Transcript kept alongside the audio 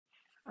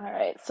All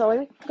right, so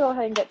we can go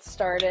ahead and get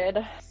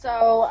started.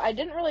 So I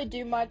didn't really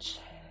do much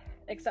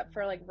except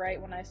for like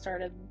right when I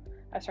started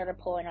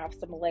pulling off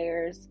some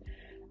layers,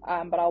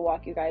 but I'll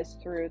walk you guys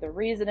through the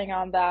reasoning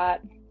on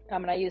that.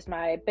 And I used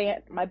my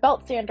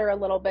belt sander a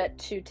little bit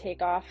to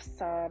take off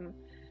some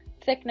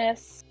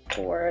thickness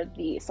for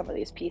some of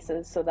these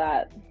pieces so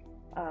that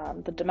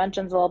the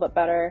dimension's a little bit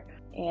better.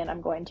 And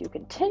I'm going to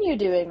continue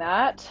doing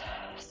that.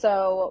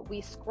 So we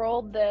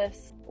scrolled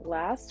this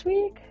last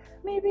week,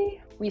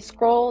 maybe. We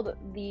scrolled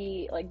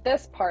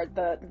this part,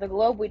 the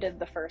globe we did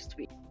the first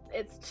week.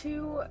 It's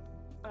two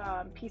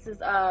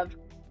pieces of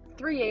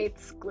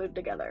 3/8 glued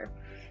together,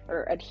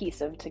 or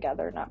adhesive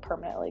together, not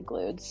permanently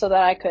glued, so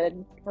that I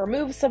could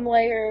remove some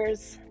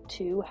layers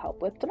to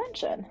help with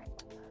dimension.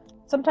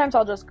 Sometimes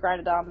I'll just grind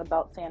it down the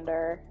belt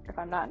sander if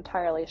I'm not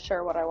entirely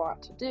sure what I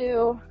want to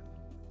do.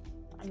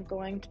 I'm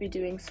going to be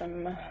doing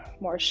some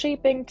more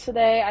shaping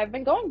today. I've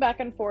been going back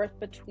and forth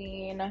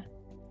between,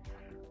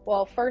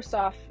 well, first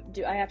off,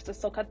 I have to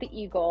still cut the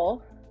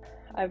eagle.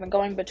 I've been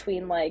going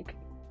between like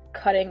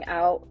cutting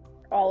out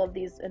all of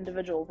these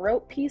individual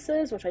rope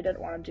pieces, which I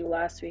didn't want to do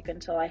last week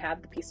until I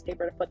had the piece of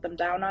paper to put them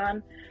down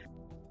on.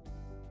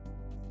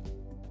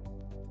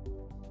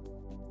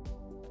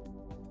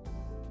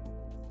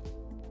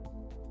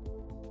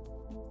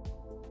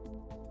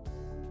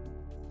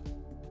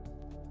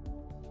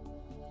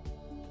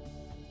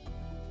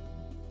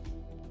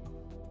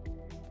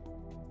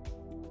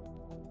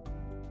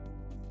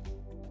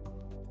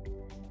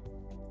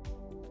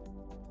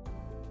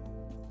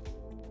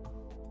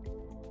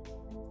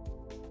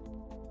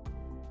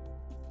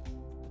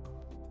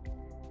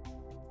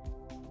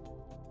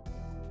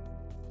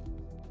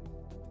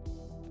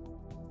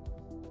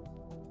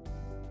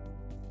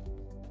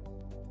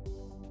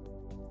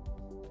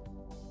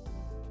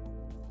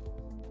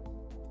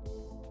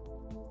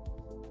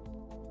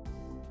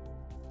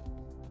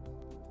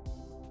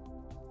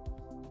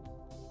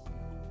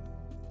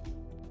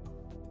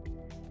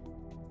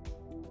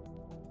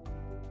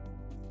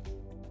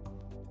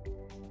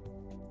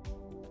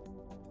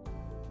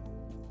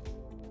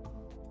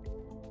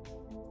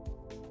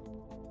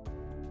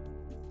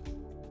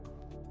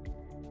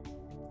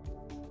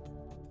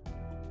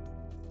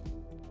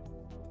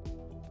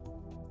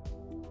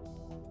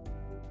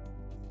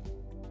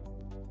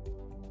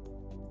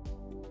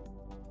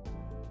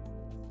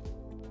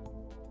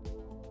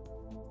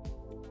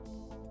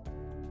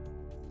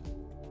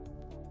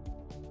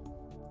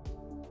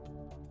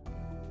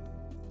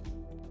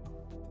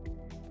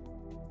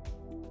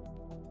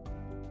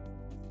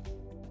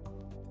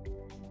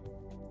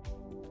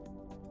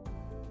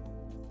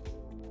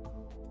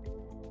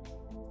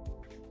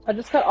 I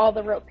just cut all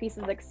the rope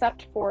pieces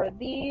except for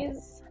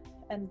these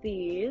and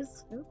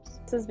these. Oops.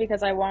 This is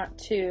because I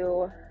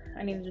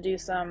needed to do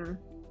some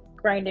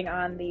grinding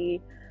on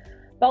the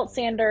belt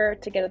sander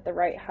to get it the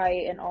right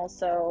height and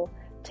also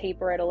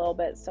taper it a little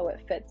bit so it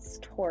fits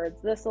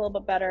towards this a little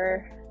bit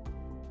better.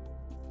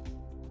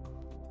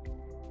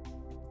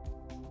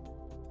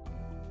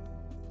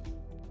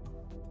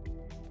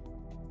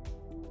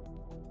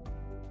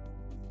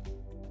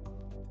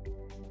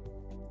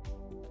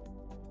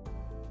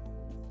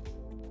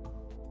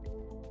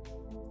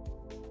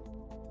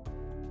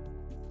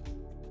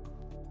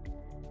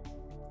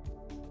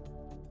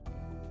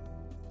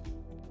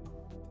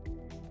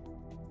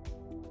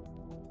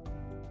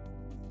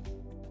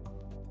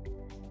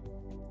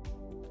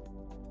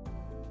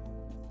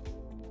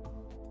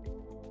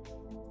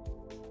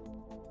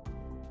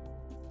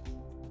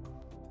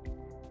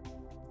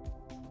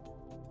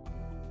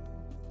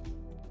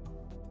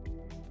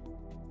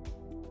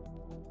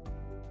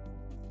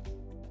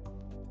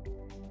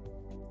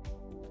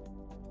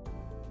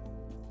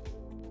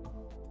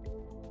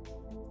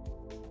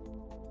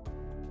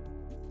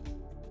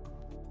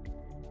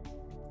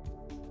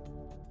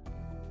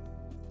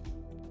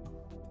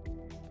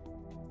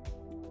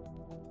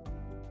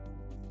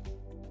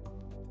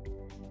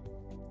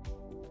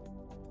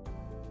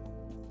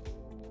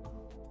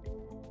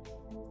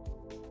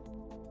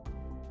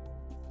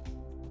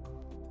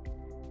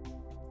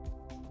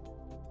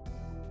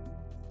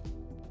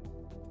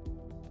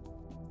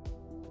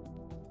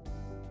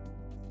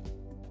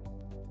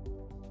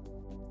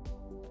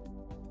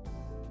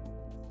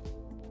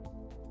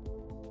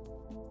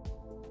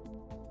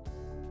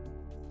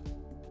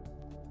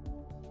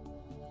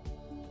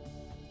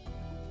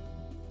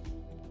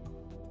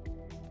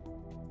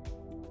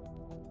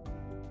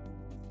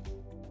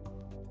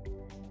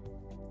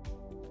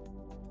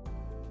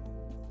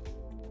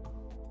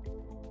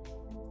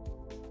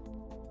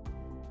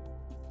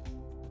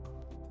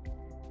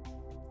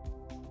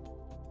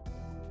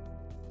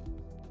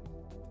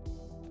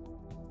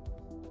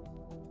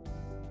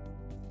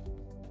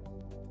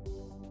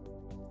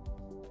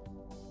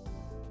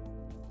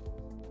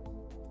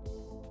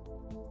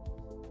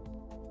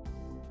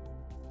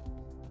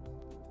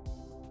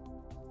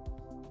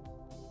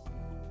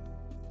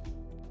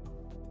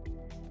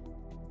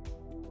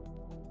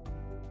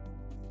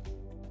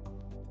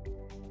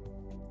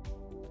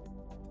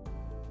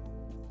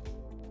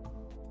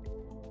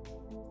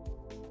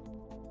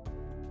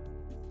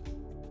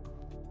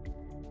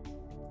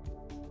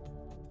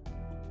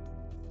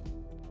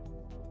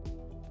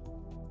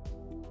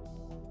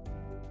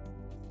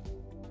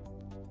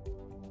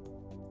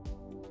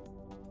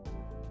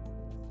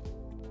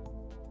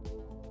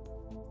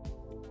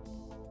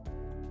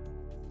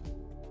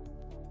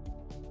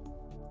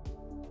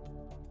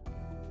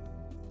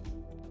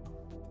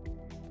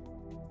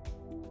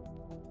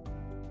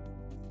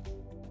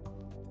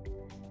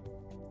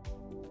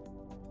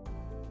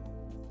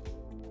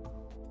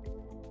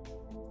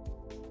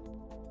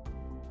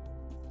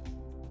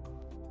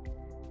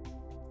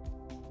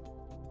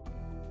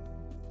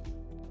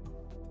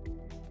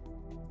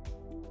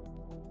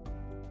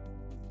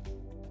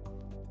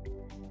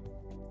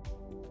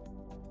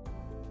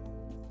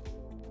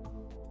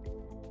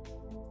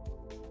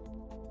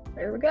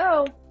 there we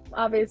go.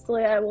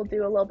 Obviously I will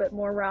do a little bit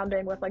more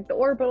rounding with like the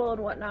orbital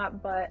and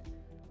whatnot, but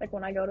like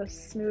when I go to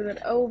smooth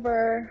it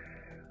over,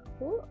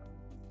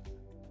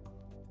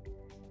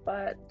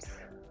 but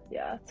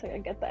yeah, so I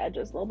get the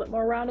edges a little bit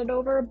more rounded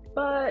over,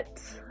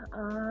 but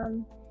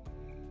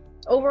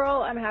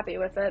overall I'm happy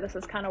with it. This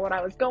is kind of what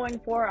I was going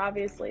for.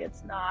 Obviously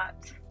it's not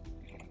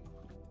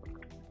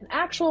an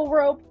actual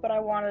rope, but I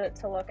wanted it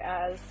to look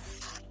as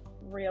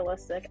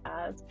realistic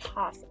as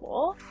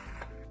possible.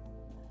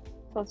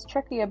 So what's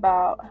tricky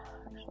about,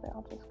 actually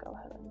I'll just go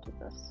ahead and do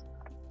this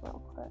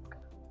real quick.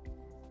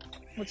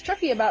 What's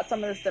tricky about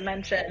some of this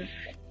dimension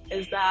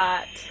is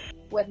that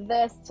with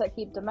this, to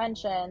keep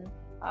dimension,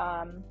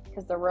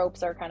 because the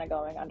ropes are kind of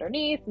going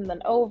underneath and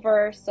then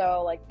over,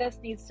 so like this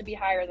needs to be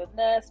higher than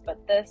this, but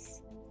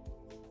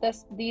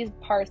these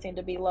parts need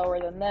to be lower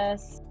than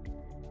this.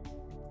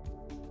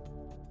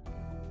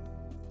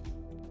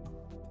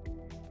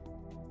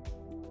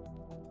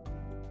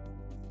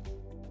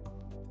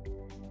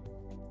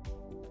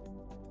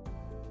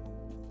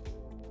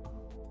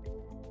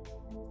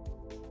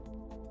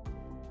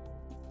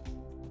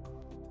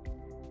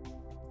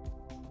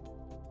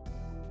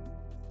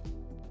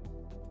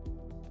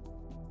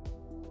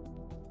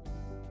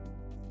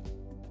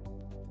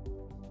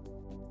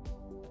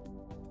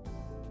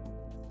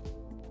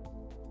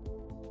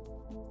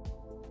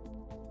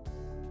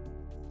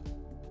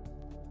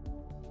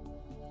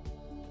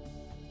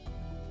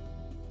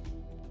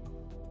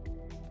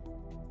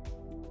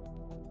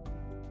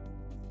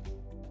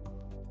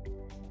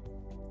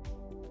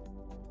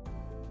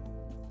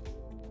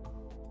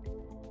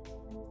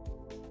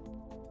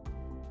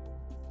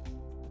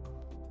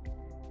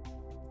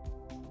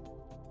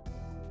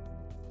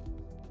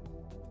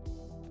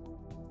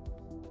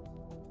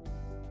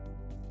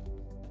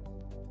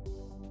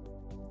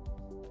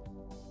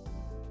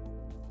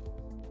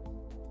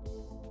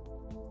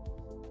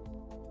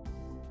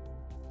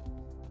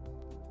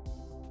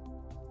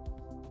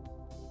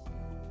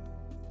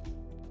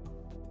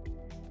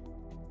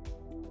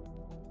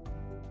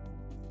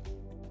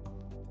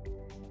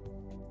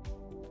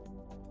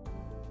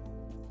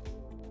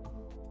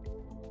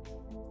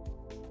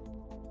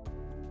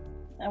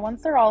 And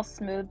once they're all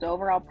smoothed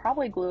over, I'll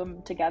probably glue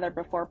them together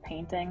before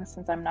painting,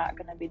 since I'm not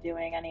going to be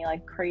doing any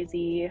like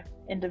crazy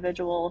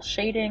individual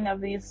shading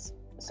of these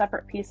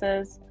separate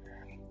pieces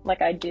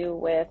like I do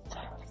with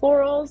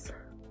florals.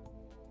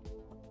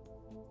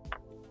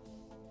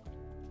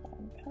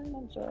 I'm kind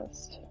of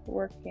just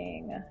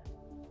working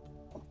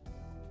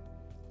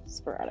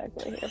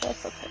sporadically here, but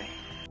that's okay.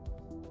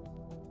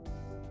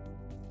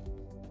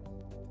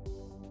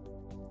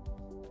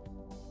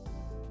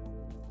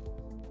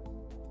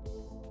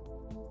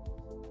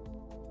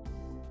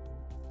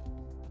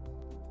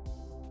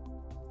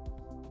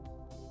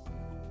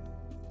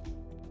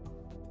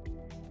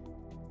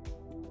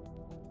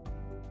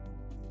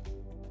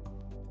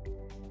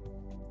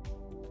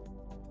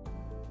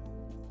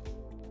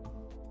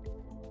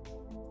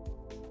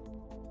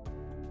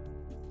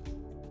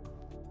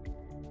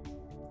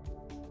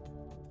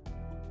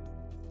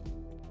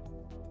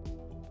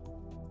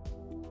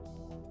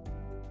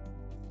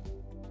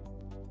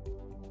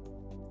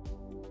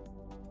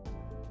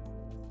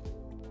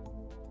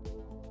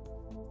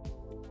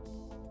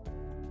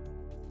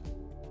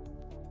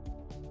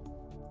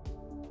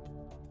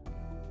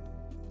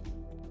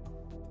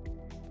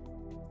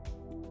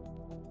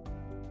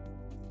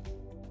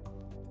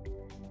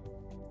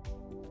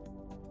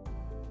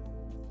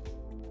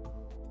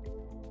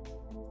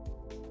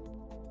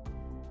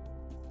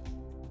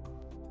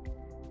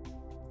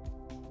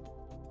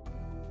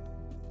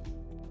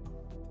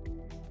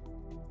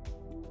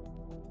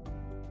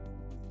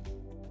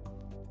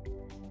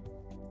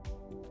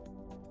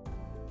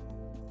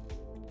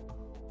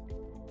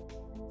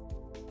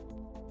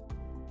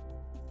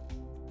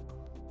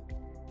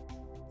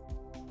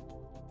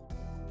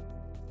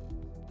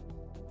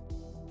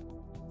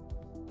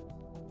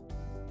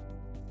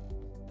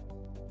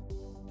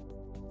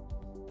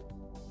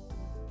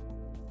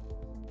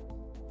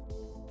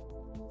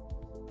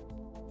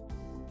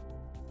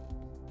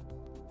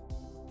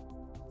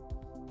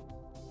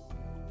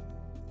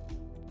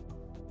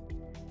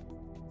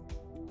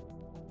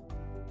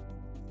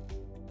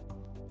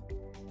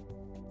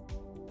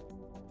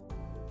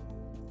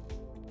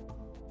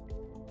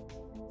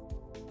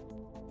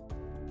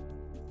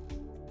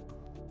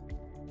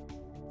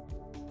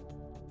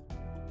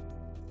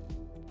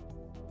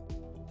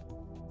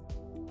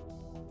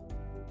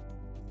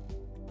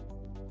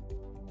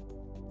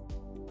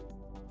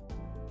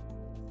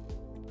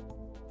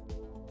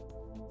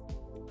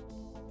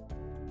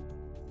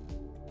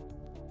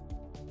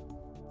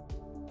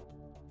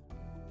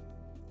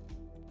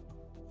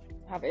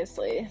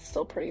 Obviously,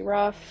 still pretty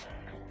rough,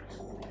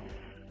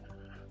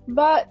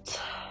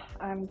 but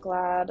I'm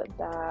glad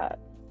that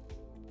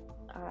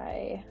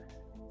I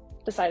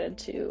decided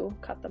to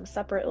cut them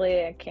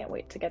separately. I can't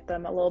wait to get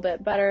them a little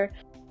bit better.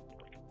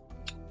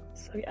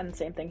 So, and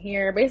same thing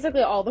here.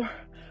 Basically, all the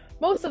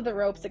most of the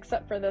ropes,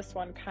 except for this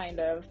one kind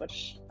of,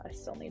 which I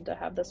still need to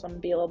have this one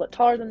be a little bit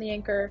taller than the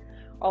anchor.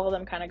 All of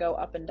them kind of go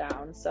up and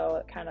down, so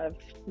it kind of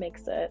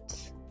makes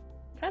it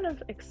kind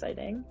of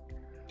exciting.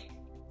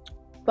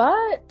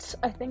 But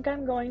I think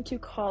I'm going to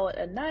call it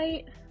a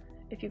night.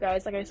 If you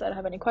guys, like I said,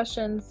 have any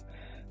questions,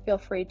 feel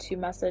free to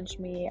message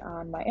me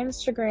on my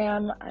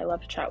Instagram. I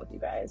love to chat with you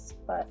guys,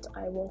 but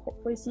I will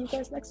hopefully see you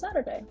guys next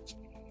Saturday.